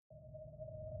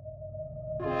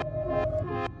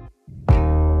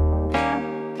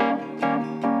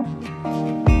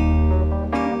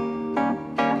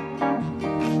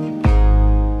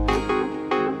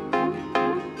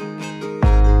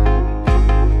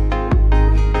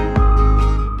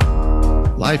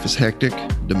Life is hectic,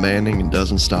 demanding, and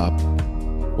doesn't stop.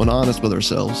 When honest with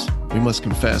ourselves, we must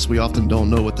confess we often don't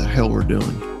know what the hell we're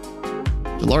doing.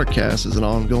 The Larkcast is an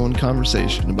ongoing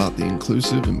conversation about the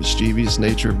inclusive and mischievous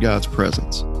nature of God's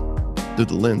presence through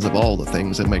the lens of all the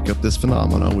things that make up this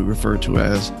phenomenon we refer to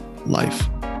as life.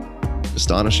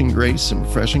 Astonishing grace and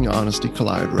refreshing honesty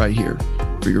collide right here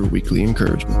for your weekly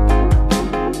encouragement.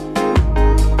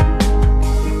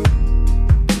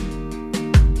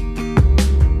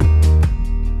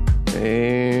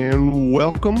 And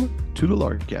welcome to the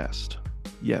Larkcast.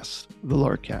 Yes, the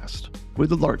Larkcast. We're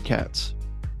the Larkcats.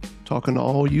 Talking to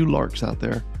all you larks out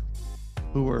there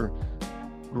who are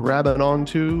grabbing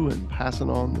onto and passing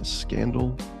on the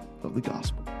scandal of the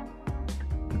gospel.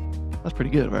 That's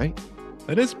pretty good, right?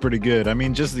 That is pretty good. I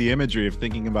mean, just the imagery of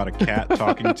thinking about a cat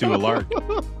talking to a lark.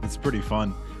 It's pretty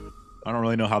fun. I don't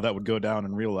really know how that would go down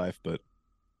in real life, but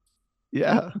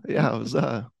yeah. I was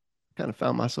kind of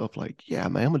found myself like, yeah,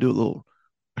 man, I'm gonna do a little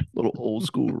old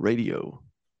school radio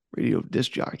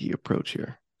disc jockey approach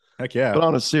here. Heck yeah. But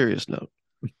on a serious note,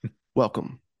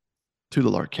 welcome to the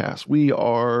Larkcast. We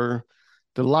are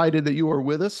delighted that you are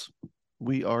with us.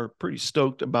 We are pretty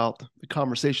stoked about the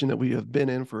conversation that we have been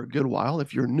in for a good while.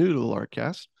 If you're new to the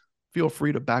Larkcast, feel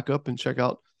free to back up and check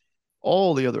out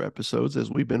all the other episodes as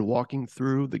we've been walking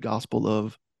through the Gospel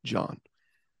of John.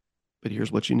 But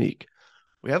here's what's unique.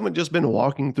 We haven't just been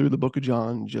walking through the book of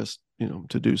John just,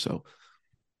 to do so.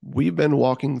 We've been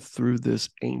walking through this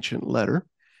ancient letter,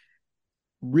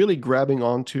 really grabbing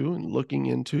onto and looking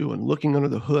into and looking under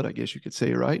the hood, I guess you could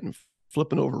say, right? And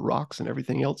flipping over rocks and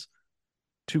everything else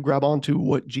to grab onto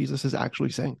what Jesus is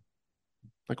actually saying,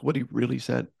 like what he really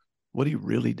said, what he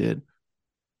really did,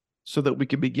 so that we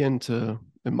could begin to,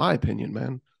 in my opinion,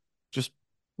 man, just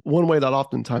one way that I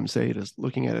oftentimes say it is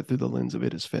looking at it through the lens of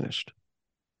it is finished,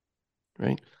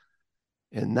 right?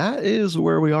 And that is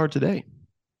where we are today.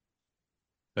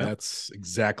 That's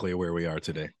exactly where we are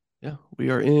today. Yeah, we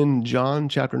are in John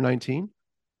chapter 19,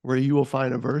 where you will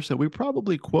find a verse that we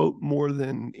probably quote more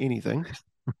than anything.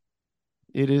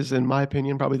 It is, in my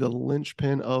opinion, probably the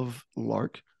linchpin of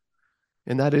Lark.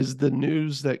 And that is the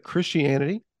news that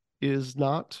Christianity is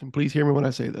not, and please hear me when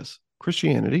I say this,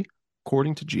 Christianity,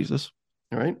 according to Jesus,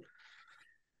 all right?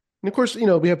 And of course,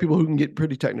 we have people who can get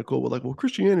pretty technical with like, well,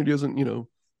 Christianity isn't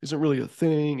really a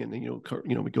thing. And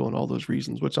then, we go on all those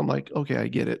reasons, which I'm like, okay, I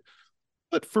get it.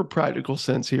 But for practical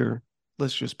sense here,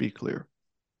 let's just be clear.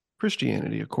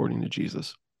 Christianity, according to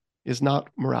Jesus, is not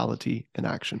morality in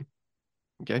action,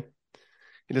 okay?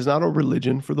 It is not a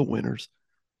religion for the winners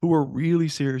who are really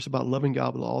serious about loving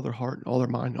God with all their heart, and all their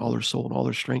mind, and all their soul, and all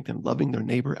their strength, and loving their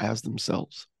neighbor as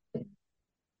themselves.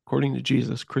 According to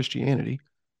Jesus, Christianity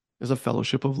is a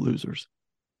fellowship of losers.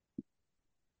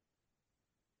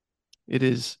 It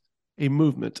is a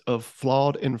movement of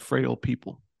flawed and frail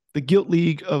people, the guilt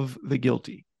league of the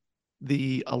guilty,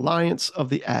 the alliance of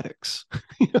the addicts.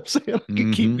 You know what I'm saying? I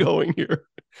can keep going here.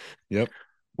 Yep.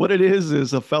 What it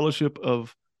is a fellowship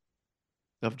of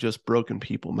just broken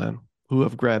people, man, who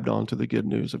have grabbed onto the good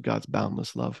news of God's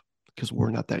boundless love, because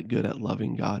we're not that good at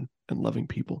loving God and loving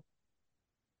people.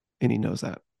 And he knows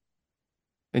that.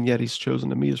 And yet he's chosen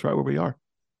to meet us right where we are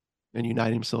and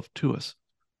unite himself to us.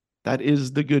 That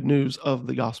is the good news of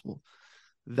the gospel.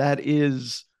 That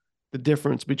is the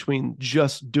difference between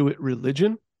just do it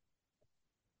religion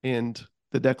and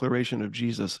the declaration of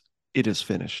Jesus, it is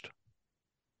finished.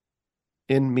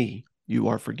 In me, you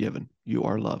are forgiven. You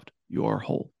are loved. You are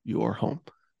whole. You are home.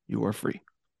 You are free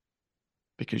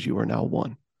because you are now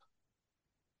one.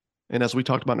 And as we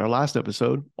talked about in our last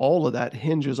episode, all of that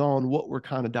hinges on what we're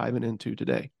kind of diving into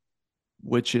today,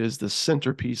 which is the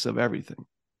centerpiece of everything,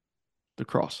 the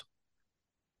cross.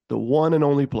 The one and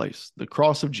only place, the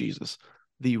cross of Jesus,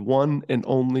 the one and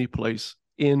only place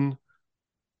in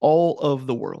all of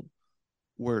the world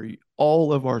where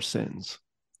all of our sins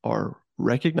are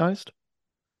recognized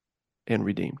and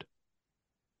redeemed.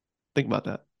 Think about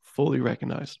that. Fully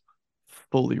recognized,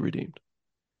 fully redeemed.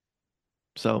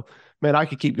 So, man, I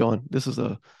could keep going. This is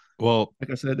like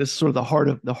I said, this is sort of the heart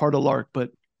of Lark,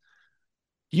 but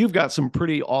you've got some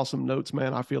pretty awesome notes,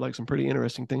 man. I feel like some pretty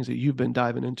interesting things that you've been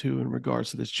diving into in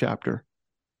regards to this chapter.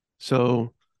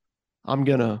 So I'm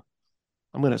gonna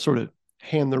sort of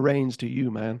hand the reins to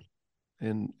you, man,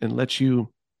 and let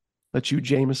you,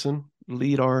 Jameson,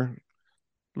 lead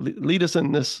us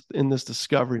in this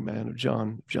discovery, man, of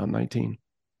John 19.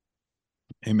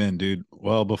 Amen, dude.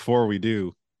 Well, before we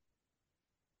do,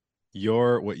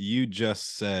 what you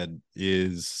just said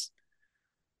is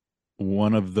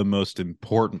one of the most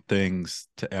important things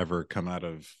to ever come out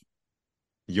of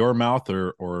your mouth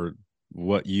or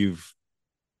what you've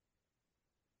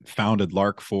founded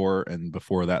Lark for, and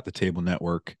before that, the Table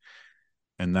Network.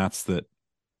 And that's that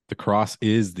the cross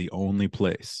is the only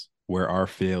place where our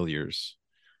failures,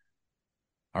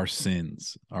 our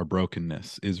sins, our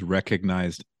brokenness is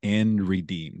recognized and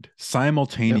redeemed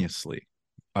simultaneously.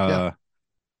 Yeah.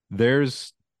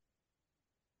 There's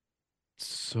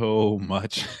so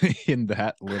much in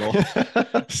that little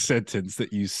sentence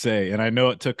that you say. And I know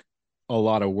it took a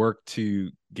lot of work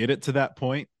to get it to that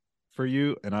point for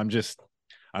you. And I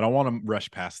don't want to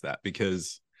rush past that,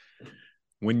 because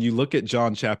when you look at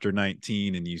John chapter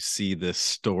 19 and you see this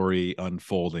story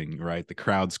unfolding, right? The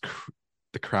crowds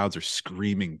are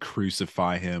screaming,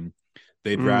 crucify him.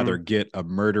 They'd rather get a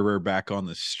murderer back on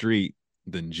the street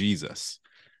than Jesus.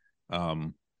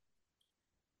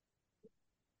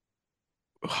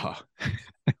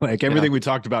 Like everything we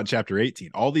talked about in chapter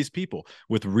 18, all these people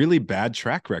with really bad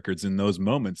track records in those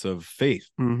moments of faith,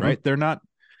 right? They're not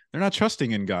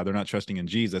trusting in God. They're not trusting in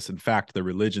Jesus. In fact, the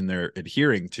religion they're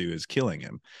adhering to is killing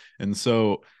him. And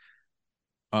so,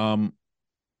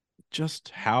 just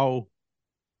how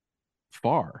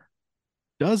far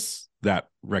does that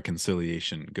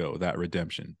reconciliation go, that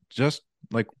redemption? Just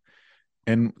like,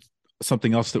 and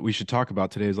something else that we should talk about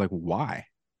today is like, why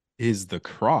is the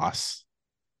cross,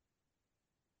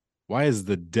 why is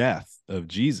the death of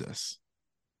Jesus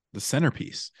the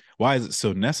centerpiece? Why is it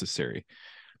so necessary?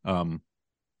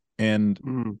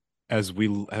 And as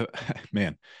we,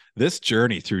 man, this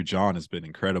journey through John has been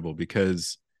incredible,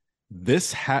 because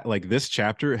this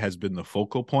chapter has been the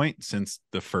focal point since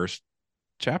the first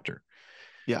chapter.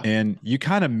 Yeah. And you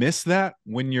kind of miss that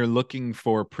when you're looking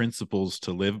for principles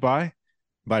to live by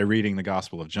reading the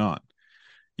Gospel of John.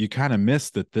 You kind of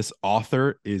miss that this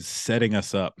author is setting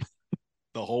us up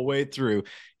the whole way through.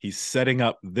 He's setting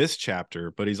up this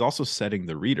chapter, but he's also setting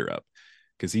the reader up,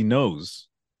 because he knows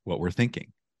what we're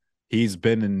thinking. He's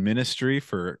been in ministry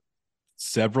for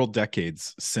several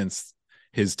decades since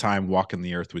his time walking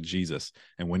the earth with Jesus.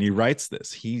 And when he writes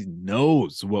this, he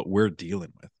knows what we're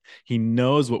dealing with. He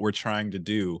knows what we're trying to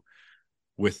do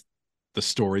with the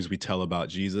stories we tell about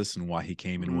Jesus and why he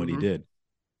came and what he did.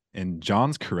 And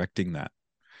John's correcting that.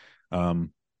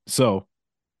 So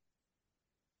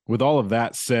with all of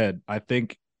that said, I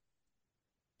think,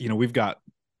 we've got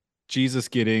Jesus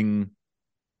getting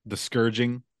the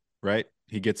scourging, right?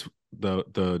 He gets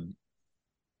the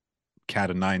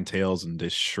cat of nine tails and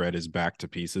just shred his back to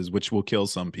pieces, which will kill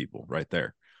some people right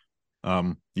there.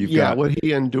 You've got what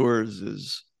he endures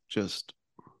is just,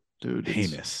 dude,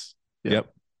 heinous. Yep.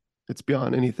 It's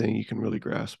beyond anything you can really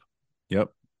grasp. Yep.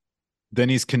 Then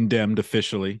he's condemned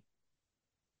officially.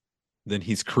 Then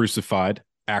he's crucified,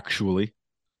 actually.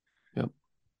 Yep.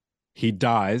 He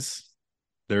dies.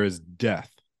 There is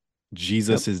death.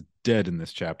 Jesus is dead in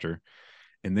this chapter.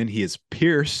 And then he is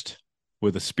pierced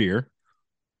with a spear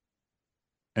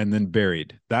and then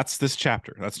buried. That's this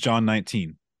chapter. That's John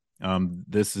 19.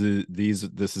 This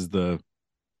is the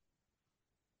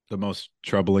most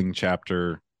troubling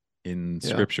chapter in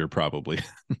Scripture, probably,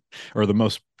 or the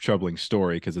most troubling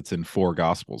story, because it's in 4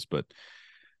 Gospels. But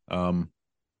I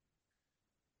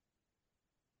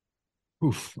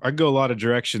go a lot of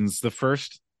directions. The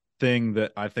first thing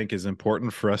that I think is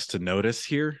important for us to notice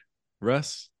here,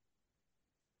 Russ,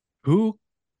 who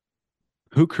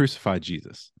crucified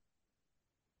Jesus?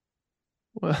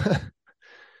 Well,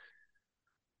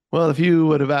 if you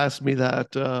would have asked me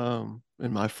that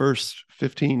in my first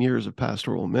 15 years of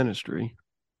pastoral ministry,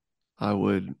 I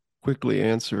would quickly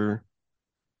answer,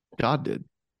 God did.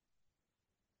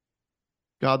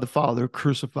 God the Father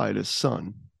crucified his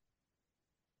Son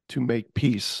to make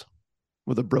peace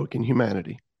with a broken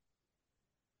humanity.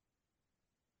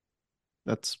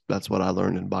 That's what I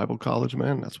learned in Bible college,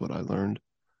 man. That's what I learned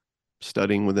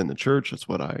studying within the church. That's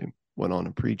what I went on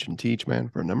to preach and teach, man,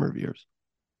 for a number of years.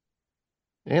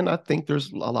 And I think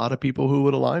there's a lot of people who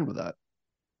would align with that.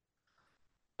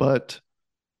 But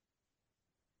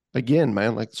again,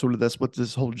 man, like sort of that's what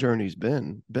this whole journey's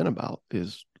been about,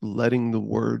 is letting the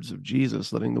words of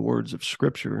Jesus, letting the words of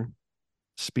Scripture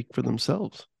speak for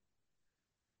themselves.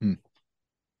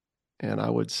 And I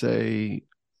would say,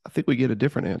 I think we get a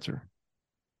different answer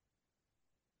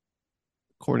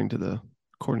according to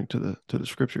the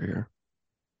Scripture here.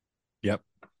 Yep.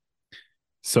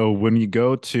 So when you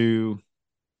go to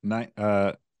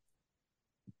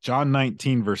John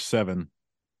 19 verse 7,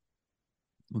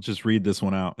 let's just read this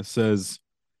one out. It says,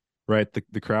 right,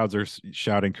 the crowds are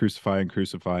shouting,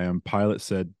 crucify him. Pilate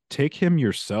said, take him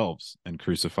yourselves and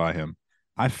crucify him.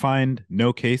 I find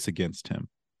no case against him.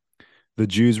 The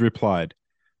Jews replied,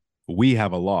 we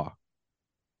have a law,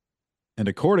 and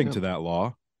according to that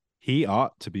law, he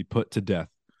ought to be put to death.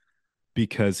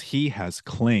 because he has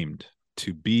claimed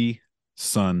to be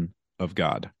Son of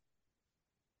God.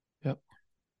 Yep.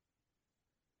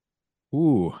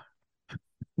 Ooh.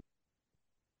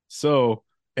 So,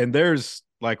 and there's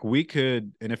like, we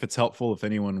could, and if it's helpful, if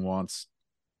anyone wants,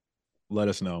 let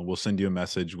us know. We'll send you a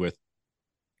message with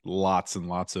lots and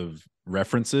lots of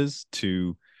references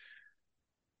to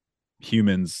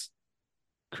humans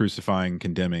crucifying,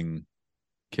 condemning,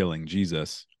 killing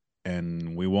Jesus.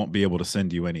 And we won't be able to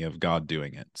send you any of God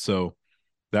doing it. So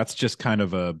that's just kind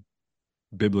of a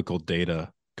biblical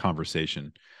data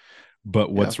conversation.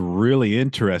 But what's really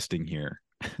interesting here,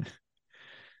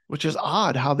 which is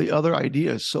odd how the other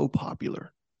idea is so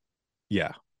popular.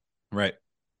 Yeah. Right.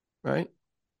 Right.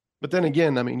 But then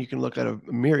again, I mean, you can look at a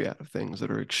myriad of things that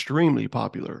are extremely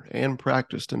popular and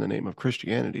practiced in the name of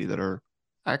Christianity that are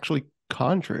actually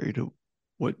contrary to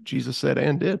what Jesus said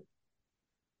and did.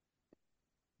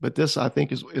 But this, I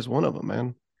think, is one of them,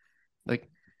 man. Like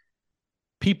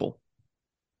people,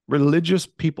 religious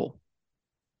people,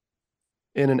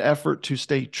 in an effort to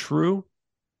stay true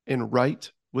and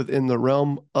right within the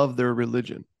realm of their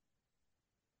religion,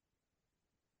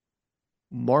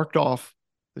 marked off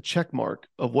the check mark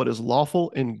of what is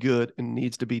lawful and good and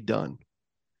needs to be done,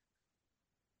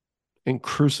 and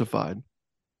crucified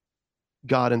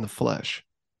God in the flesh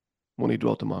when he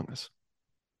dwelt among us.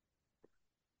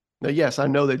 Now, yes, I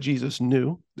know that Jesus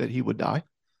knew that he would die.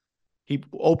 He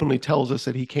openly tells us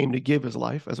that he came to give his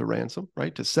life as a ransom,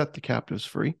 right? To set the captives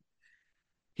free.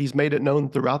 He's made it known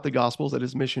throughout the Gospels that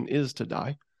his mission is to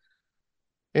die.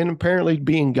 And apparently,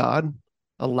 being God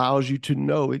allows you to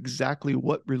know exactly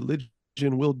what religion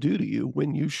will do to you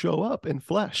when you show up in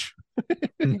flesh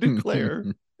and declare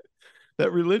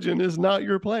that religion is not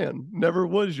your plan, never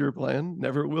was your plan,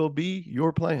 never will be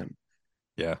your plan.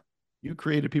 Yeah. You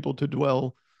created people to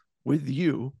dwell with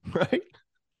you, right?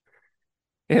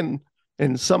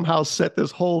 And somehow set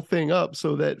this whole thing up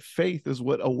so that faith is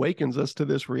what awakens us to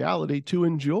this reality to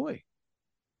enjoy.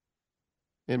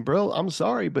 And bro, I'm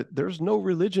sorry, but there's no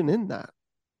religion in that.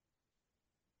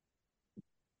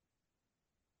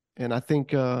 And I think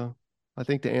to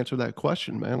answer that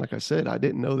question, man, like I said, I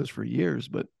didn't know this for years,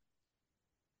 but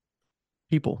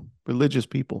people, religious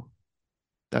people,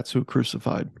 that's who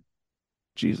crucified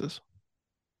Jesus.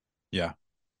 Yeah.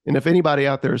 And if anybody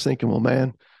out there is thinking, well,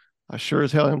 man, I sure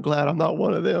as hell am glad I'm not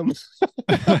one of them,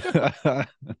 I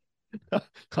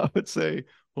would say,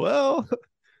 well,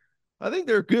 I think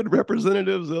they're good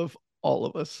representatives of all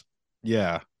of us.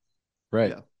 Yeah.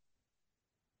 Right.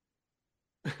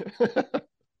 Yeah.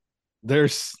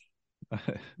 There's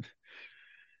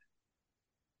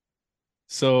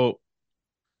so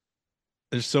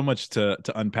there's so much to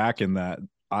unpack in that.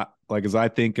 Like as I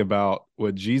think about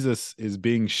what Jesus is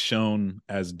being shown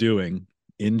as doing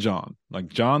in John, like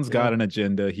John's got an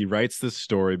agenda. He writes this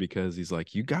story because he's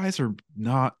like, you guys are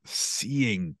not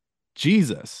seeing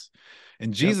Jesus,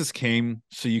 and Jesus came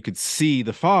so you could see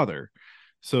the Father.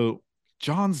 So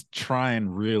John's trying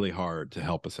really hard to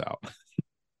help us out.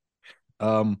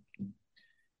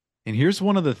 And here's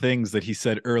one of the things that he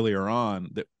said earlier on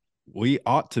that we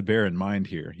ought to bear in mind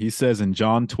here. He says in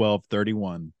John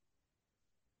 12:31,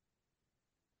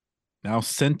 now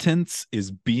sentence is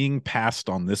being passed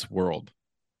on this world.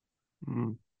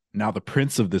 Now the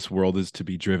prince of this world is to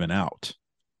be driven out.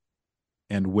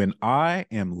 And when I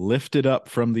am lifted up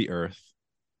from the earth,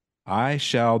 I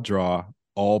shall draw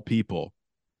all people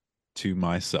to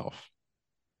myself.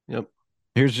 Yep.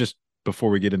 Here's just,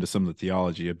 before we get into some of the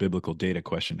theology, a biblical data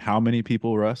question. How many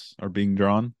people, Russ, are being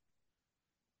drawn?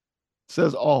 It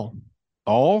says all.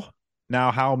 All?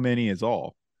 Now, how many is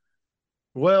all?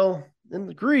 Well, in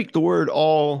the Greek, the word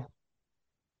all,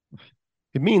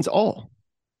 it means all.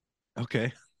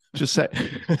 Okay. Just say.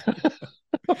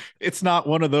 It's not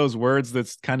one of those words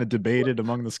that's kind of debated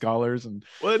among the scholars. And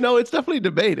well, no, it's definitely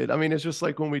debated. I mean, it's just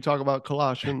like when we talk about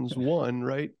Colossians 1,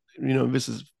 right? You know, this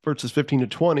is verses 15 to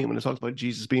 20, when it talks about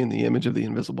Jesus being the image of the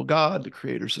invisible God, the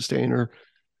creator, sustainer,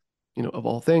 you know, of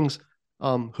all things,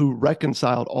 who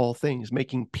reconciled all things,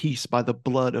 making peace by the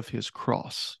blood of his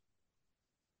cross.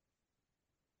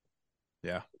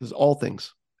 Yeah. This is all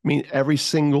things. I mean, every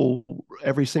single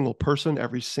person,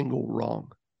 every single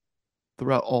wrong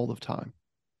throughout all of time,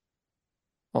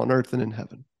 on earth and in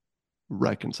heaven,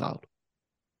 reconciled.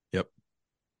 Yep.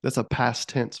 That's a past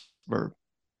tense verb.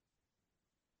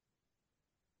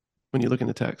 When you look in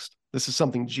the text, this is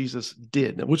something Jesus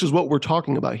did, which is what we're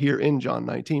talking about here in John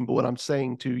 19. But what I'm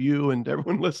saying to you and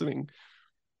everyone listening,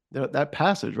 that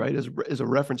passage, right, is a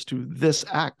reference to this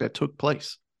act that took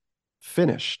place,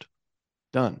 finished,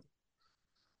 done.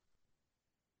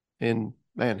 And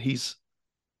man, he's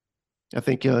I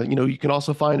think, you can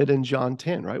also find it in John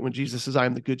 10, right? When Jesus says, I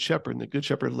am the good shepherd, and the good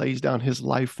shepherd lays down his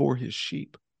life for his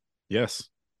sheep, Yes.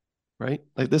 right?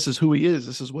 Like this is who he is.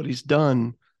 This is what he's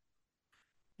done.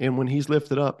 And when he's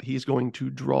lifted up, he's going to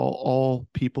draw all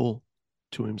people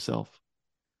to himself.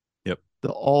 Yep.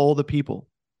 All the people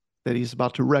that he's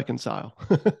about to reconcile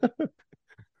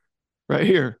right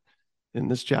here in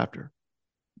this chapter.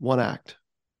 One act.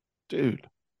 Dude.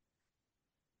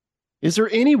 Is there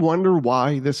any wonder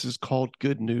why this is called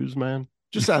good news, man?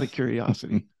 Just out of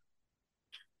curiosity.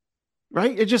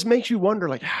 Right? It just makes you wonder,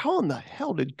 like, how in the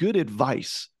hell did good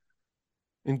advice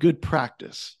and good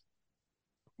practice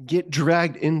get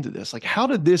dragged into this? Like, how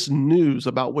did this news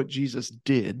about what Jesus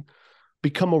did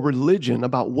become a religion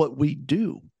about what we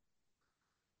do?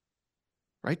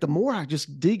 Right? The more I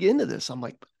just dig into this, I'm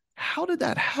like, how did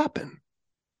that happen?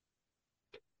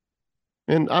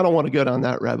 And I don't want to go down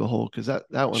that rabbit hole because that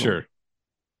one, Sure.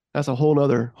 that's a whole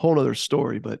nother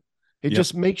story. But it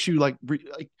just makes you like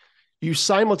you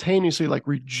simultaneously like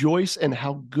rejoice in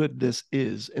how good this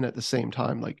is, and at the same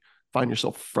time like find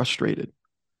yourself frustrated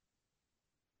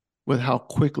with how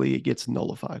quickly it gets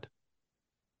nullified.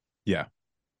 Yeah.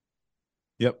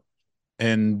 Yep.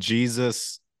 And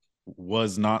Jesus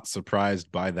was not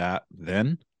surprised by that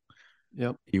then.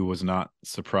 Yep. He was not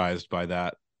surprised by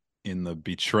that in the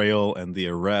betrayal and the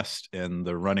arrest and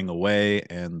the running away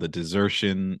and the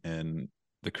desertion and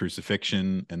the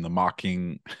crucifixion and the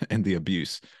mocking and the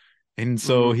abuse. And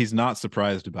so he's not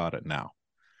surprised about it now.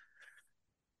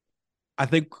 I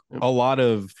think a lot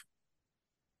of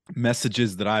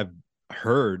messages that I've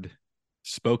heard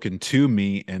spoken to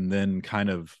me and then kind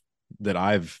of that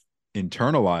I've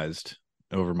internalized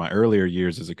over my earlier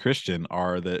years as a Christian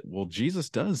are that, well, Jesus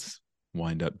does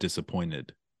wind up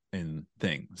disappointed in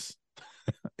things,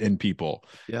 in people,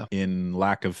 in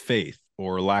lack of faith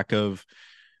or lack of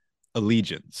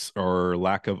allegiance or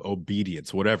lack of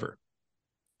obedience, whatever.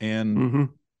 And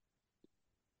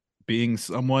being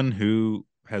someone who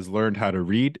has learned how to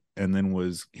read and then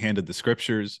was handed the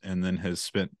scriptures and then has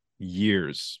spent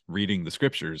years reading the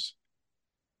scriptures,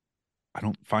 I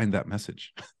don't find that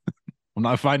message. I'm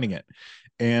not finding it.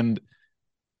 And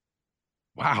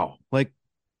wow, like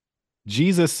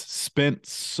Jesus spent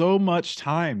so much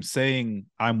time saying,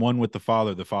 I'm one with the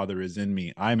Father is in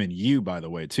me. I'm in you, by the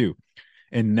way, too.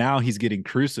 And now he's getting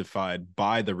crucified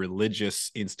by the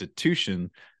religious institution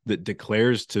that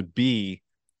declares to be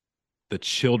the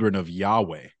children of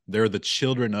Yahweh. They're the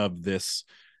children of this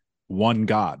one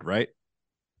God, right?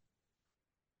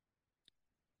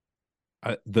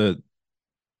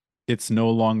 It's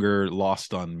no longer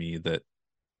lost on me that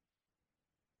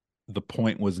the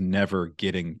point was never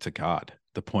getting to God.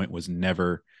 The point was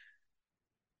never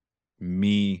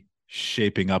me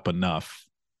shaping up enough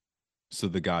so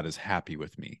that God is happy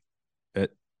with me.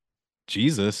 That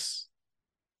Jesus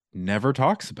never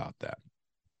talks about that.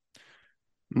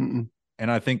 And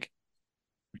I think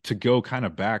to go kind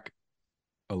of back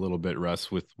a little bit,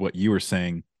 Russ, with what you were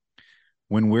saying,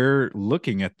 when we're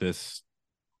looking at this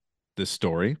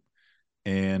story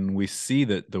and we see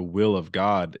that the will of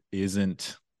God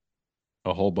isn't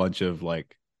a whole bunch of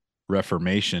like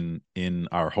reformation in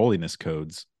our holiness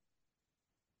codes,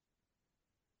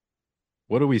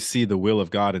 what do we see the will of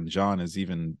God in John as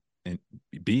even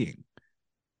being?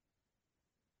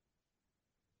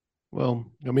 Well,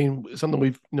 I mean, something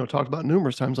we've talked about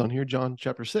numerous times on here, John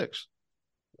chapter 6.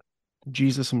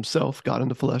 Jesus himself, God in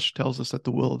the flesh, tells us that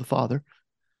the will of the Father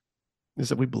is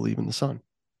that we believe in the Son.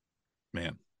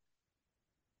 Man.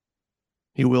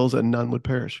 He wills that none would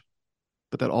perish,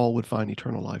 but that all would find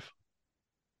eternal life.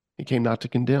 He came not to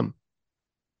condemn,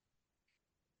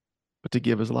 but to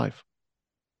give his life.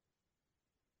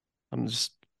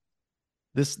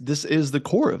 This is the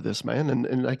core of this, man.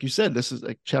 And like you said, this is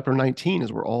like chapter 19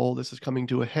 is where all this is coming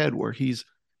to a head, where he's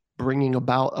bringing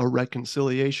about a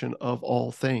reconciliation of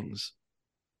all things.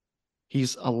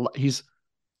 He's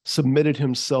submitted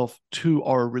himself to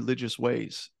our religious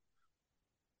ways,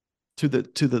 to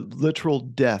the literal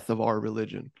death of our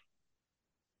religion.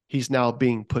 He's now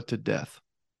being put to death.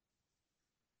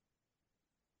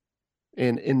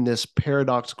 And in this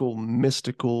paradoxical,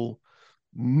 mystical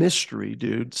mystery,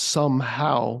 dude,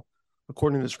 somehow,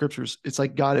 according to the scriptures, it's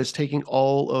like God is taking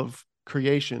all of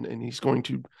creation and he's going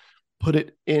to put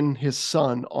it in his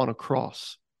Son on a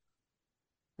cross.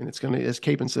 And it's going to, as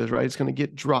Capon says, right, it's going to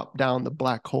get dropped down the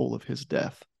black hole of his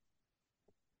death.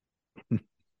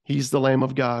 He's the Lamb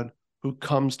of God who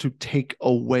comes to take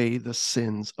away the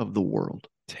sins of the world.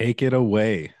 Take it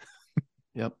away.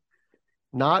 Yep.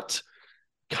 Not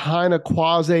kind of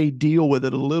quasi deal with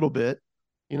it a little bit,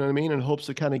 you know what I mean, in hopes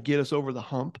to kind of get us over the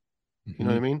hump. You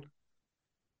know what I mean?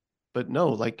 But no,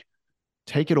 like,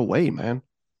 take it away, man.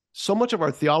 So much of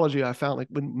our theology, I found, like,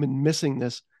 when missing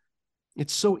this,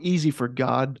 it's so easy for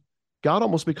God. God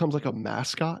almost becomes like a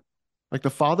mascot. Like the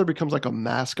Father becomes like a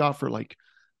mascot for, like,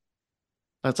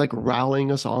 that's like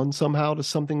rallying us on somehow to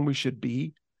something we should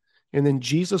be. And then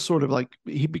Jesus sort of like,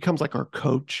 he becomes like our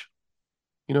coach,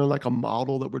 like a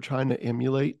model that we're trying to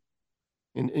emulate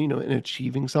in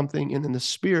achieving something. And then the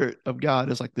Spirit of God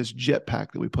is like this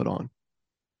jetpack that we put on.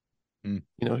 Mm.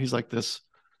 He's like this,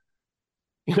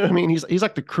 what I mean? He's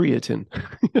like the creatine,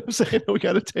 what I'm saying, that we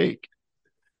got to take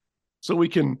so we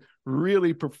can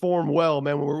really perform well,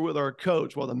 man, when we're with our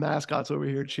coach while the mascot's over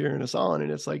here cheering us on.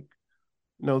 And it's like,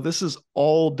 this is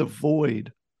all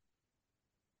devoid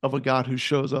of a God who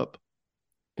shows up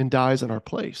and dies in our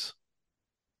place.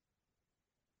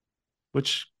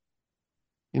 Which,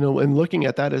 and looking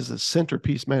at that as a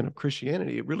centerpiece, man, of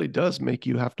Christianity, it really does make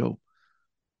you have to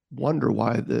wonder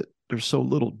why there's so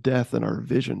little death in our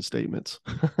vision statements.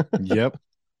 Yep.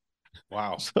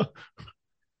 Wow. So,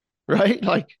 right?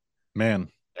 Like, man,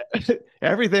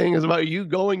 everything is about you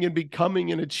going and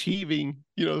becoming and achieving,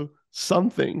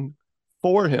 something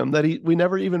for him that we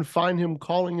never even find him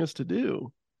calling us to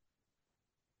do,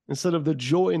 instead of the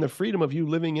joy and the freedom of you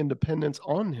living in dependence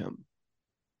on him.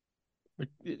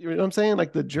 You know what I'm saying?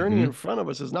 Like, the journey in front of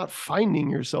us is not finding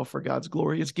yourself for God's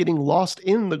glory. It's getting lost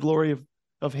in the glory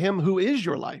of him who is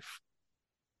your life.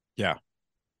 Yeah.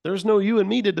 There's no you and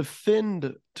me to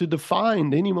defend, to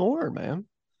define anymore, man.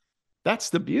 That's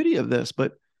the beauty of this.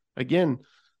 But again,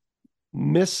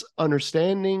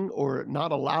 misunderstanding or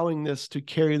not allowing this to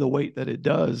carry the weight that it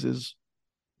does is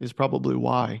probably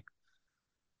why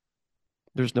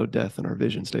there's no death in our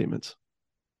vision statements.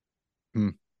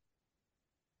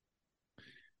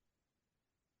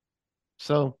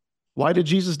 So why did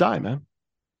Jesus die, man?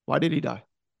 Why did he die?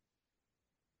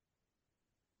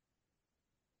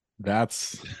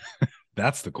 That's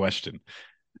the question.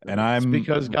 And it's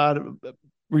because God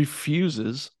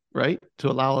refuses, right, to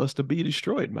allow us to be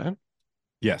destroyed, man.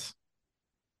 Yes.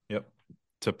 Yep.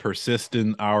 To persist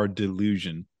in our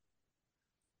delusion.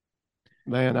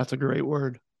 Man, that's a great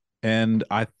word. And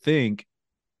I think,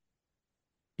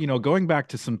 going back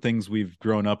to some things we've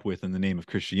grown up with in the name of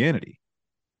Christianity,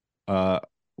 the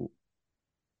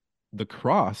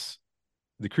cross,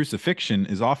 the crucifixion,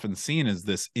 is often seen as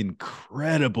this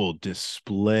incredible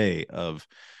display of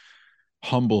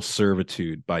humble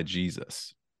servitude by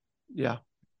Jesus. Yeah.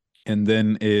 And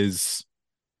then is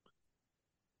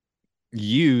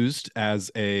used as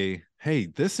hey,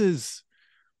 this is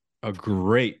a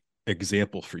great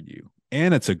example for you,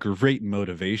 and it's a great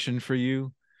motivation for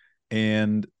you,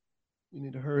 and you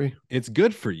need to hurry. It's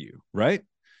good for you, right?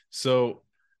 So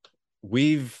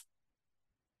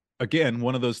again,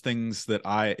 one of those things that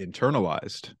I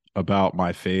internalized about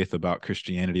my faith, about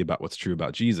Christianity, about what's true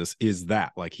about Jesus is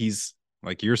that, like, he's,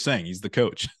 like you're saying, he's the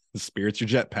coach. The Spirit's your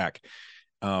jetpack.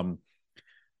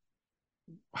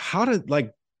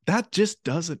 That just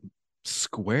doesn't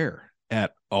square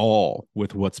at all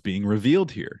with what's being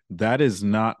revealed here. That is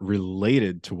not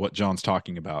related to what John's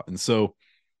talking about. And so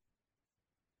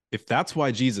if that's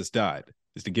why Jesus died,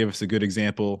 is to give us a good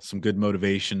example, some good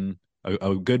motivation,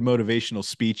 a good motivational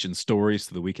speech and story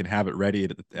so that we can have it ready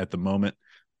at the moment.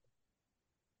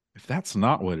 If that's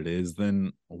not what it is,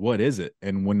 then what is it?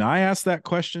 And when I ask that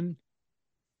question,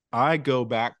 I go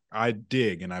back, I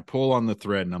dig, and I pull on the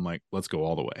thread, and I'm like, let's go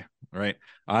all the way, right?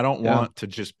 I don't want to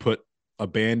just put a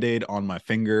Band-Aid on my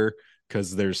finger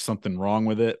because there's something wrong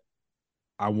with it.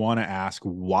 I want to ask,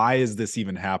 why is this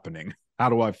even happening? How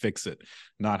do I fix it?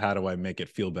 Not how do I make it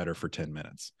feel better for 10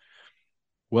 minutes?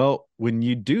 Well, when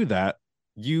you do that,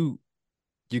 you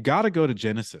got to go to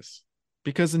Genesis,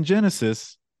 because in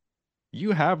Genesis,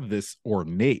 you have this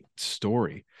ornate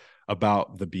story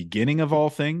about the beginning of all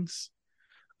things,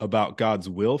 about God's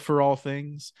will for all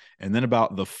things, and then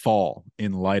about the fall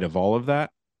in light of all of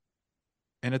that.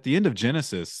 And at the end of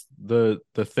Genesis, the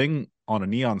thing on a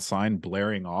neon sign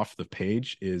blaring off the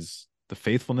page is the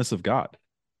faithfulness of God,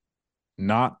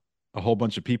 not a whole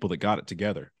bunch of people that got it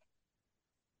together.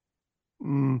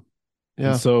 Yeah.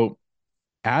 And so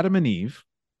Adam and Eve,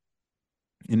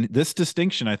 and this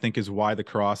distinction, I think, is why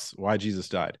Jesus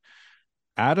died.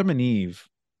 Adam and Eve,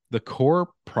 the core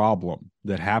problem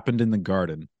that happened in the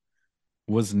garden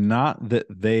was not that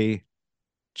they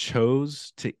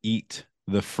chose to eat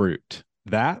the fruit.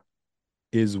 That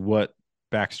is what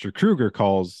Baxter Kruger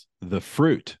calls the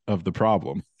fruit of the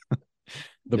problem.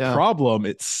 The problem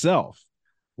itself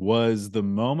was the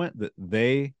moment that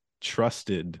they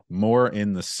trusted more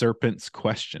in the serpent's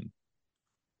question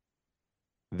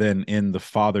than in the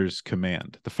Father's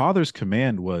command. The Father's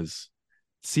command was,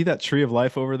 See that tree of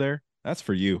life over there? That's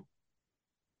for you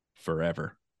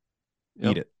forever.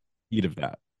 Yep. Eat it. Eat of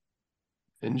that.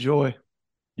 Enjoy.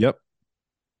 Yep.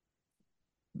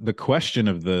 The question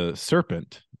of the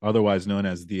serpent, otherwise known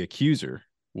as the accuser,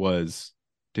 was,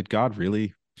 did God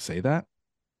really say that?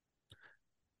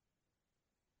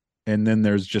 And then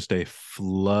there's just a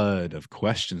flood of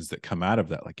questions that come out of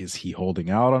that. Like, is he holding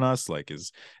out on us? Like,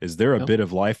 is there a Yep. bit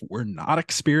of life we're not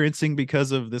experiencing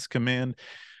because of this command?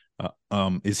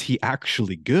 Is he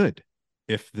actually good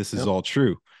if this is Yep. all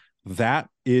true? That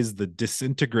is the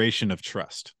disintegration of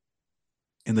trust.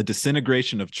 And the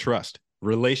disintegration of trust,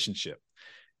 relationship,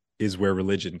 is where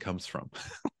religion comes from.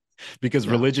 Because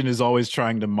Yeah. religion is always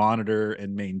trying to monitor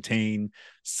and maintain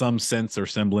some sense or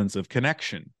semblance of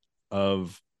connection,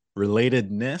 of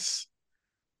relatedness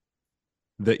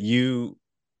that you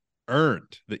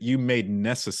earned, that you made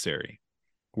necessary.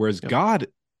 Whereas Yep. God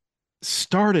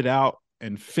started out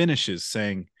and finishes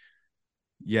saying,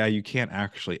 yeah, you can't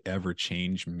actually ever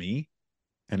change me.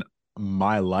 And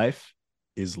my life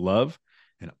is love.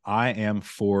 And I am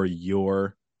for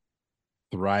your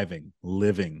thriving,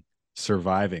 living,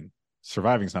 surviving.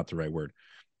 Surviving is not the right word.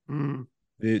 Mm.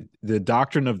 The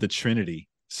doctrine of the Trinity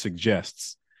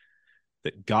suggests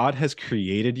that God has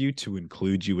created you to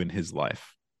include you in his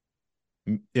life.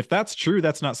 If that's true,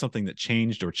 that's not something that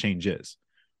changed or changes.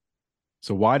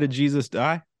 So why did Jesus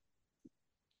die?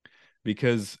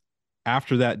 Because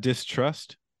after that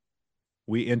distrust,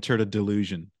 we entered a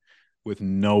delusion with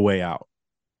no way out.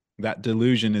 That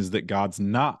delusion is that God's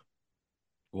not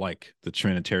like the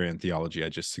Trinitarian theology I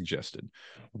just suggested.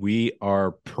 We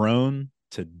are prone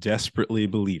to desperately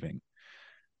believing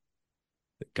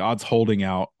that God's holding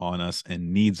out on us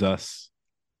and needs us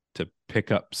to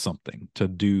pick up something, to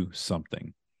do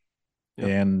something. Yep.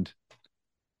 And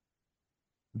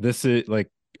this is like,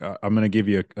 I'm going to give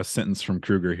you a sentence from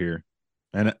Kruger here.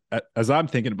 And as I'm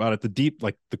thinking about it, the deep,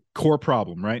 like the core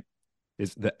problem, right,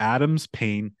 is that Adam's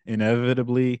pain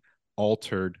inevitably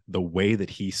altered the way that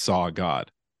he saw God.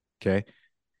 Okay.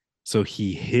 So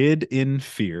he hid in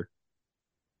fear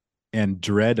and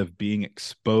dread of being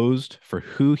exposed for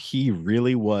who he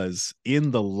really was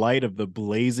in the light of the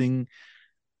blazing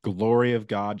glory of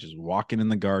God, just walking in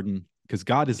the garden. Because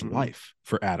God is life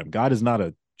for Adam. God is not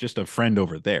just a friend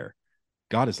over there.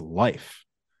 God is life.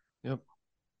 Yep.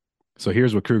 So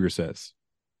here's what Kruger says.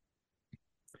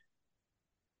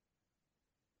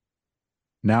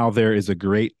 Now there is a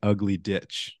great ugly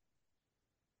ditch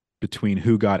between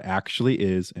who God actually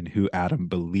is and who Adam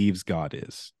believes God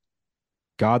is.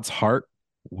 God's heart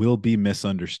will be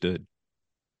misunderstood.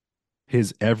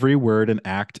 His every word and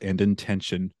act and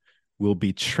intention will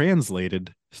be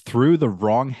translated through the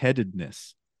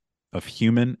wrong-headedness of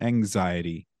human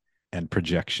anxiety and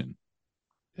projection.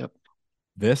 Yep.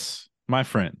 This, my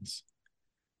friends,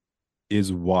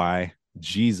 is why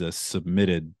Jesus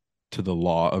submitted to the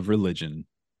law of religion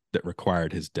that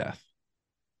required his death.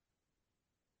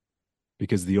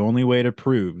 Because the only way to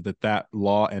prove that that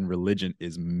law and religion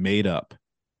is made up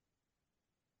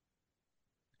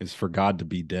is for God to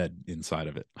be dead inside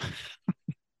of it.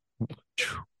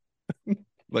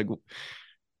 Like,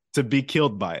 to be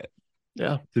killed by it.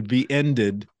 Yeah. To be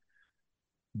ended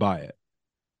by it.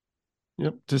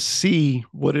 Yep. To see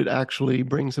what it actually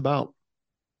brings about.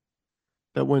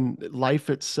 That when life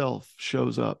itself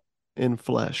shows up in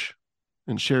flesh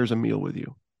and shares a meal with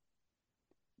you,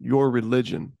 your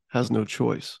religion has no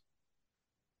choice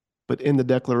but in the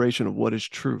declaration of what is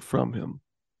true from him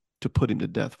to put him to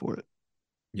death for it.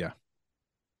 Yeah.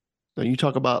 Now you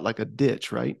talk about like a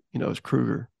ditch, right? As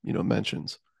Kruger,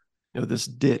 mentions, this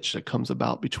ditch that comes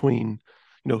about between,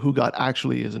 who God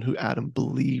actually is and who Adam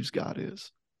believes God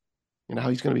is, and how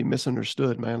he's going to be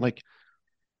misunderstood, man. Like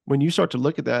when you start to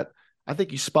look at that, I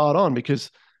think you spot on,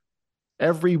 because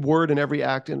every word and every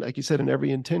act, and like you said, and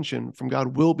every intention from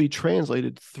God will be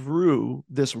translated through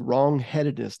this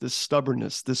wrong-headedness, this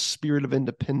stubbornness, this spirit of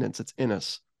independence that's in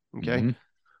us. Okay. Mm-hmm.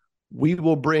 We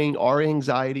will bring our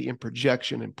anxiety and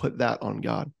projection and put that on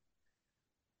God,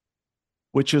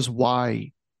 which is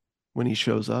why when he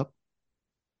shows up,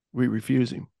 we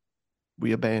refuse him,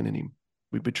 we abandon him,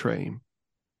 we betray him,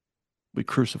 we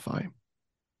crucify him.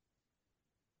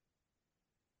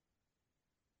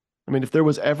 I mean, if there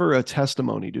was ever a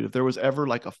testimony, dude, if there was ever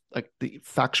like the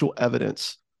factual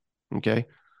evidence, okay,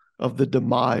 of the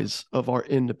demise of our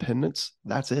independence,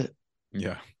 that's it.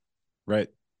 Yeah. Right.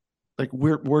 Like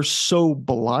we're so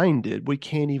blinded, we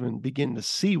can't even begin to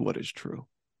see what is true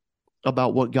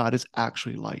about what God is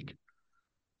actually like.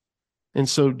 And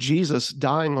so Jesus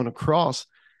dying on a cross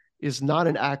is not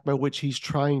an act by which he's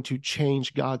trying to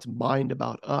change God's mind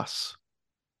about us.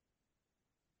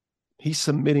 He's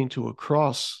submitting to a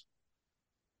cross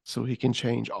so he can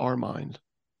change our mind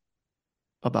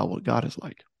about what God is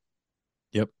like.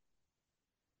 Yep.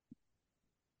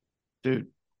 Dude,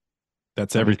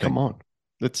 That's I mean, everything. come on.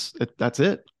 That's it.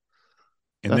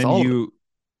 And That's then all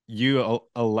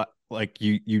of it.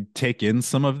 you take in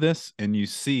some of this and you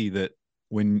see that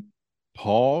when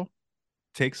Paul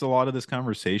takes a lot of this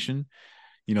conversation,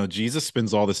 Jesus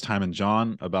spends all this time in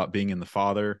John about being in the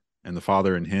Father and the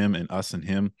Father in him and us in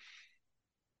him.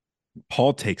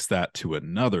 Paul takes that to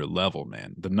another level,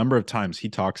 man. The number of times he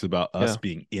talks about us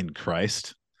being in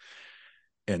Christ,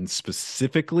 and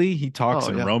specifically he talks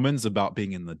in Romans about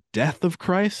being in the death of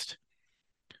Christ.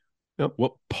 Yep.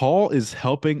 What Paul is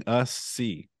helping us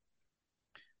see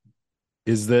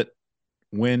is that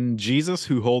when Jesus,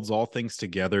 who holds all things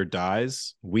together,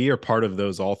 dies, we are part of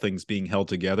those all things being held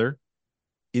together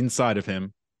inside of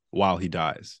him while he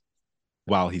dies,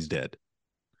 while he's dead.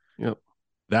 Yep.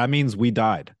 That means we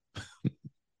died.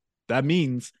 That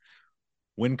means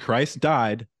when Christ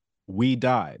died, we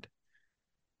died,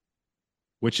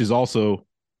 which is also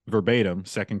verbatim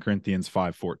 2 Corinthians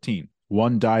 5:14.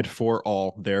 One died for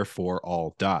all, therefore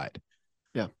all died.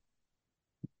 Yeah.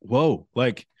 Whoa.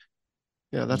 Like,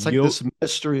 yeah, that's like this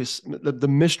mysterious, the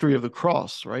mystery of the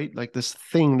cross, right? Like this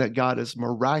thing that God is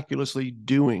miraculously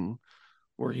doing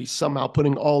where he's somehow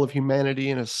putting all of humanity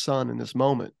in his son in this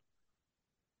moment.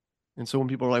 And so when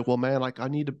people are like, well, man, like I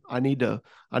need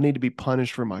to be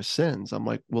punished for my sins. I'm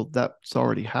like, well, that's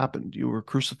already happened. You were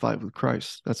crucified with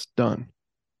Christ. That's done.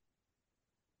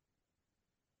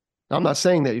 Now, I'm not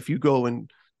saying that if you go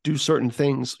and do certain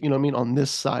things, you know what I mean, on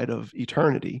this side of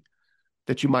eternity,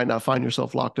 that you might not find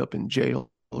yourself locked up in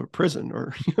jail or prison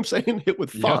or, you know what I'm saying, hit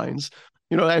with fines,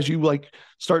 as you like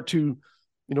start to,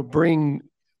 bring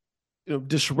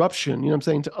disruption, I'm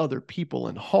saying, to other people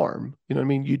and harm, what I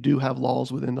mean? You do have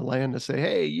laws within the land to say,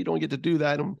 hey, you don't get to do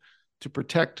that. And to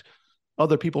protect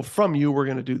other people from you, we're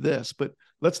going to do this. But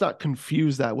let's not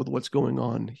confuse that with what's going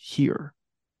on here.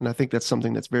 And I think that's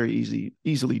something that's very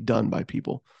easily done by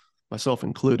people, myself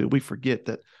included. We forget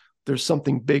that there's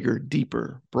something bigger,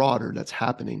 deeper, broader that's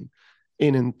happening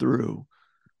in and through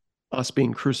us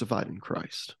being crucified in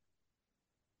Christ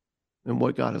and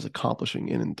what God is accomplishing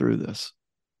in and through this.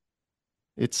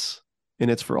 It's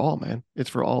for all, man. It's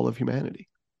for all of humanity.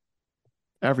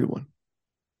 Everyone.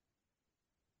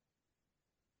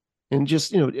 And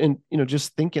just,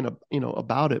 just thinking,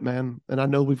 about it, man. And I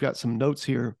know we've got some notes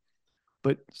here,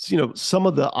 but, some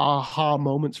of the aha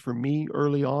moments for me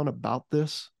early on about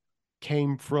this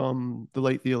came from the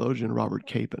late theologian Robert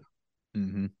Capon.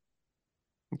 Mm-hmm.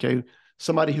 Okay.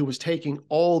 Somebody who was taking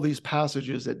all these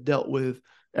passages that dealt with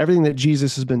everything that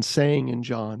Jesus has been saying in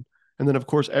John. And then, of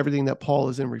course, everything that Paul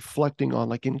is then reflecting on,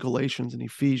 like in Galatians and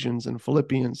Ephesians and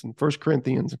Philippians and 1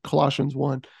 Corinthians and Colossians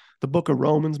 1, the book of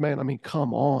Romans, man. I mean,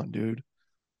 come on, dude.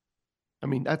 I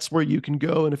mean, that's where you can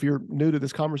go. And if you're new to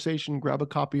this conversation, grab a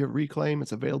copy of Reclaim.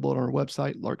 It's available on our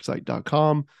website,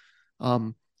 larksite.com.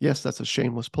 Yes, that's a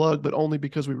shameless plug, but only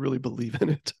because we really believe in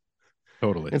it.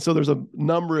 Totally. And so there's a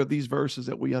number of these verses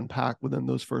that we unpack within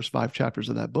those first 5 chapters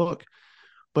of that book.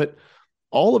 But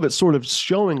all of it sort of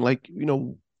showing, like,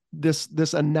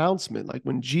 this announcement, like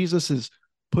when Jesus is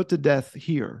put to death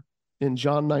here in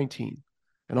John 19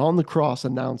 and on the cross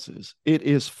announces, it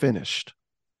is finished.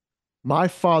 My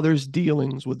Father's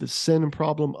dealings with the sin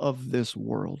problem of this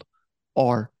world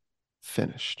are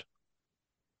finished.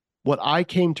 What I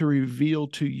came to reveal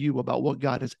to you about what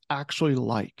God is actually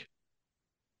like,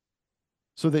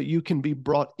 so that you can be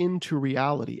brought into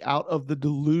reality out of the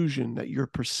delusion that you're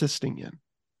persisting in.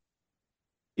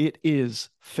 It is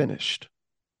finished.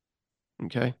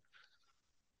 Okay.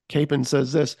 Capon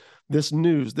says this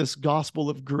news, this gospel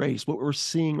of grace, what we're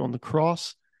seeing on the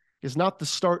cross is not the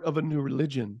start of a new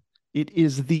religion. It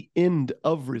is the end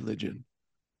of religion.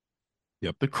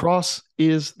 Yep. The cross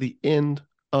is the end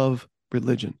of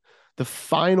religion. The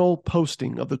final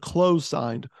posting of the close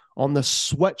sign on the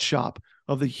sweatshop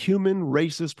of the human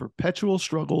race's perpetual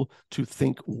struggle to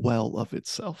think well of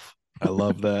itself. I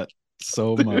love that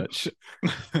so much.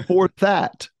 For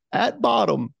that, at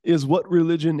bottom, is what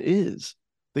religion is.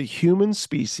 The human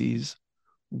species'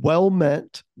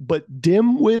 well-meant but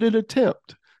dim-witted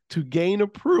attempt to gain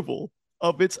approval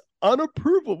of its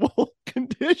unapprovable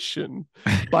condition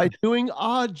by doing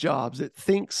odd jobs it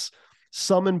thinks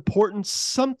some important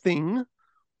something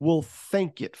will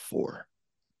thank it for.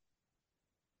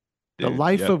 Dude, the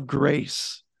life of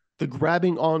grace, the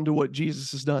grabbing onto what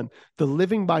Jesus has done, the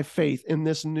living by faith in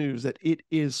this news that it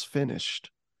is finished.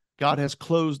 God has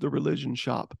closed the religion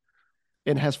shop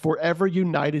and has forever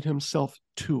united himself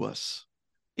to us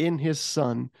in his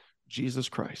Son, Jesus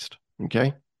Christ.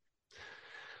 Okay?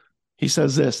 He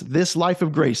says this life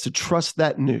of grace, to trust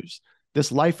that news,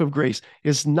 this life of grace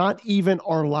is not even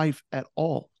our life at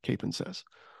all, Capon says,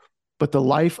 but the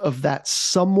life of that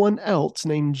someone else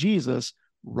named Jesus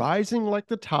rising like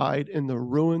the tide in the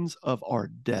ruins of our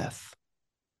death.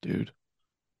 Dude,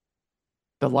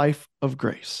 the life of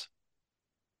grace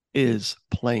is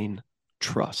plain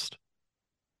trust.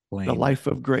 The life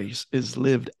of grace is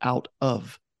lived out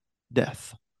of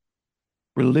death.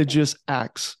 Religious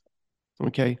acts,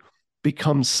 okay,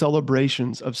 become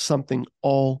celebrations of something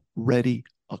already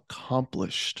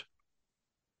accomplished,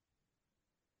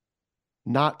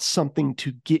 not something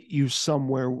to get you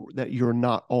somewhere that you're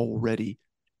not already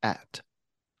at.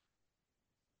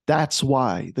 That's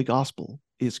why the gospel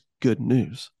is good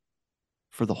news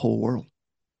for the whole world.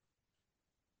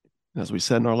 As we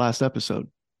said in our last episode,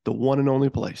 the one and only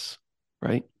place,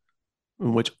 right,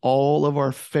 in which all of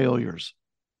our failures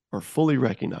are fully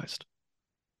recognized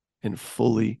and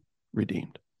fully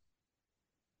redeemed.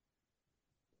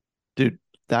 Dude,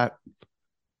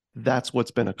 that's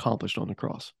what's been accomplished on the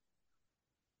cross.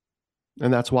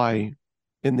 And that's why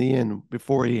in the end,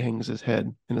 before he hangs his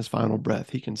head in his final breath,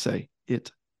 he can say,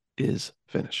 it is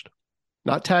finished.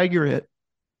 Not tag your it,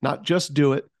 not just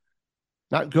do it,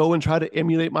 not go and try to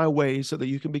emulate my ways so that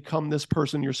you can become this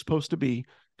person you're supposed to be,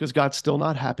 because God's still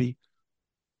not happy.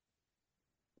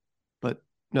 But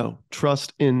no,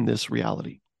 trust in this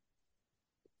reality.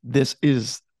 This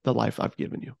is the life I've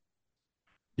given you.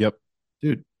 Yep.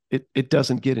 Dude, it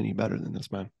doesn't get any better than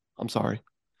this, man. I'm sorry.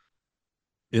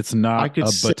 It's not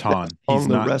a baton. He's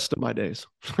not the rest of my days.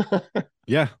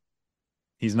 Yeah.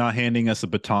 He's not handing us a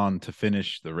baton to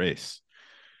finish the race.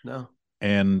 No.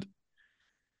 And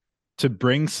to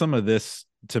bring some of this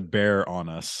to bear on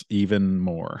us even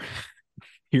more,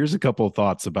 here's a couple of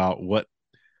thoughts about what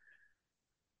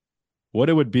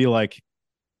it would be like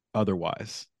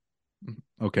otherwise.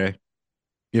 Okay.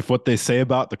 If what they say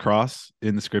about the cross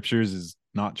in the scriptures is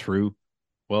not true,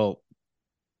 well,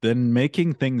 then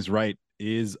making things right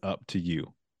is up to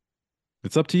you.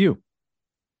 It's up to you.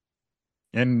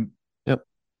 And yep,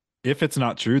 if it's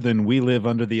not true, then we live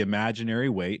under the imaginary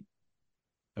weight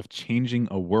of changing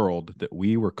a world that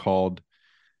we were called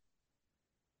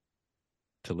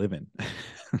to live in.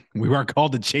 We weren't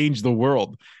called to change the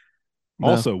world. No.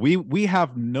 Also, we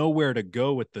have nowhere to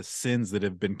go with the sins that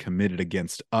have been committed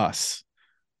against us,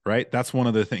 right? That's one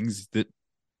of the things that,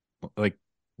 like,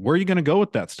 where are you going to go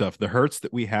with that stuff? The hurts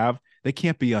that we have, they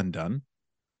can't be undone.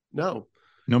 No.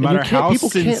 No matter how people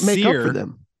sincere, can't make up for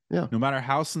them. Yeah. No matter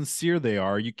how sincere they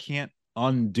are, you can't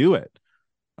undo it.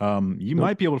 You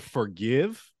might be able to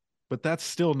forgive, but that's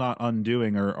still not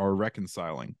undoing or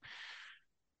reconciling.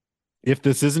 If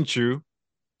this isn't true,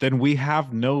 then we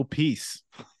have no peace.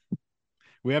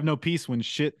 We have no peace when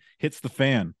shit hits the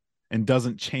fan and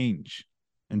doesn't change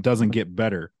and doesn't get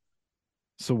better.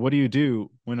 So what do you do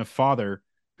when a father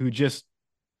who just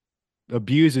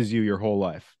abuses you your whole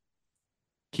life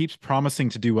keeps promising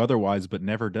to do otherwise but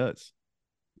never does?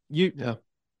 Yeah.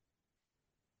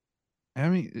 I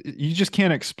mean, you just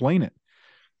can't explain it.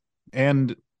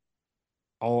 And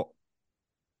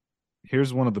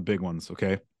here's one of the big ones,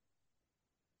 okay?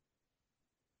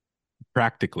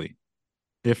 Practically,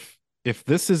 if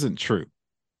this isn't true,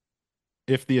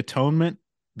 if the atonement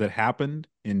that happened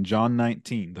in John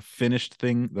 19, the finished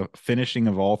thing, the finishing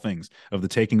of all things, of the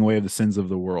taking away of the sins of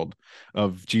the world,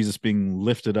 of Jesus being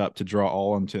lifted up to draw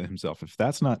all unto himself, if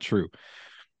that's not true,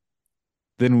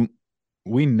 then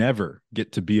we never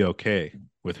get to be okay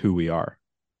with who we are.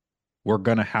 We're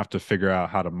going to have to figure out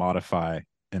how to modify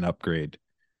and upgrade.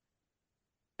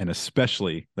 And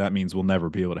especially that means we'll never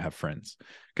be able to have friends,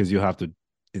 because you'll have to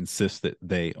insist that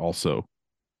they also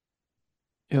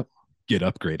get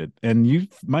upgraded. And you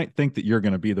might think that you're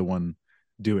going to be the one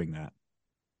doing that.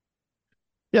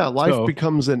 Yeah, life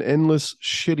becomes an endless,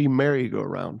 shitty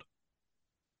merry-go-round.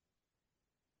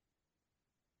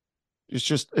 It's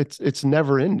just, it's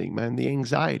never ending, man. The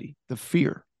anxiety, the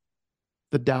fear,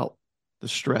 the doubt, the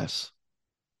stress,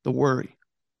 the worry,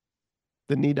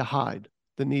 the need to hide,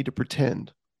 the need to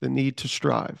pretend, the need to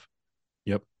strive.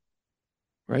 Yep.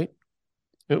 Right?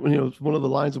 One of the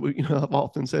lines that we have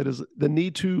often said is the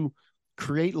need to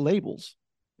create labels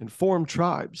and form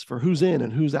tribes for who's in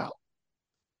and who's out.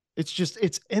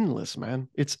 It's endless, man.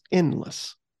 It's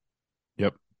endless.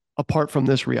 Yep. Apart from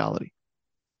this reality.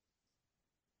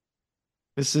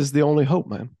 This is the only hope,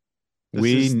 man.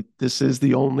 This is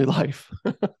the only life.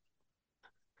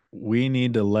 We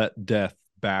need to let death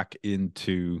back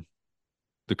into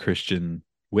the Christian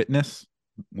witness.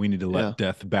 We need to let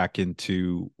death back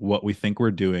into what we think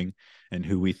we're doing and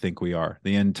who we think we are.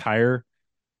 The entire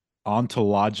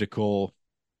ontological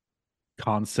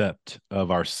concept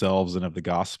of ourselves and of the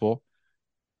gospel,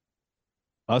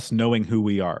 us knowing who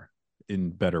we are, in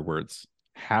better words,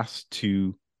 has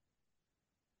to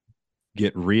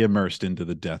get re-immersed into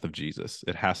the death of Jesus.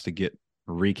 It has to get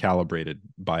recalibrated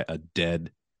by a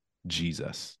dead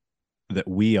Jesus that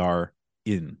we are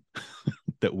in,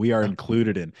 that we are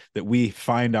included in, that we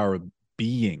find our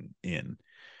being in.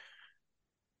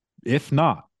 If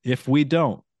not, if we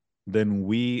don't, then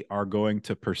we are going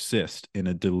to persist in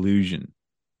a delusion.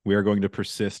 We are going to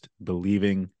persist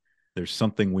believing there's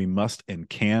something we must and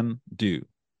can do.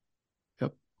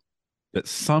 Yep. That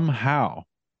somehow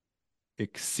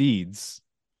exceeds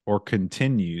or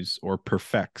continues or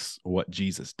perfects what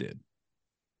Jesus did.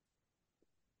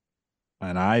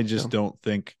 And I just don't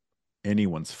think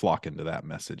anyone's flocking to that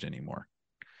message anymore.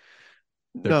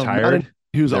 They're tired.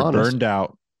 They're honest. Burned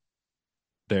out.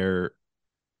 They're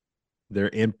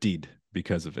emptied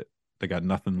because of it. They got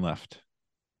nothing left.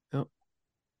 Yep.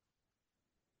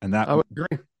 And that, I would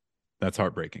agree. That's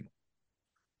heartbreaking.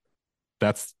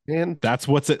 That's And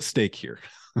what's at stake here.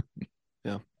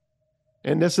 Yeah.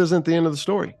 And this isn't the end of the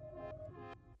story.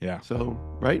 Yeah. So,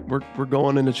 right, we're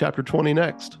going into chapter 20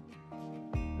 next.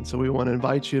 And so we want to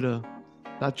invite you to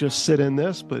not just sit in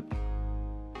this, but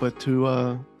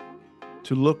to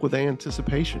look with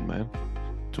anticipation, man,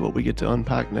 to what we get to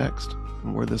unpack next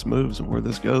and where this moves and where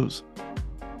this goes.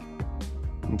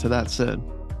 And to that said,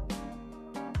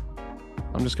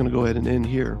 I'm just going to go ahead and end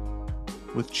here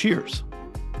with cheers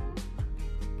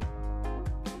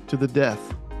to the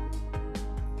death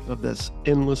of this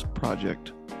endless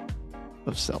project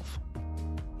of self.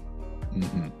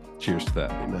 Mm-hmm. Cheers to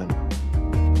that. Amen.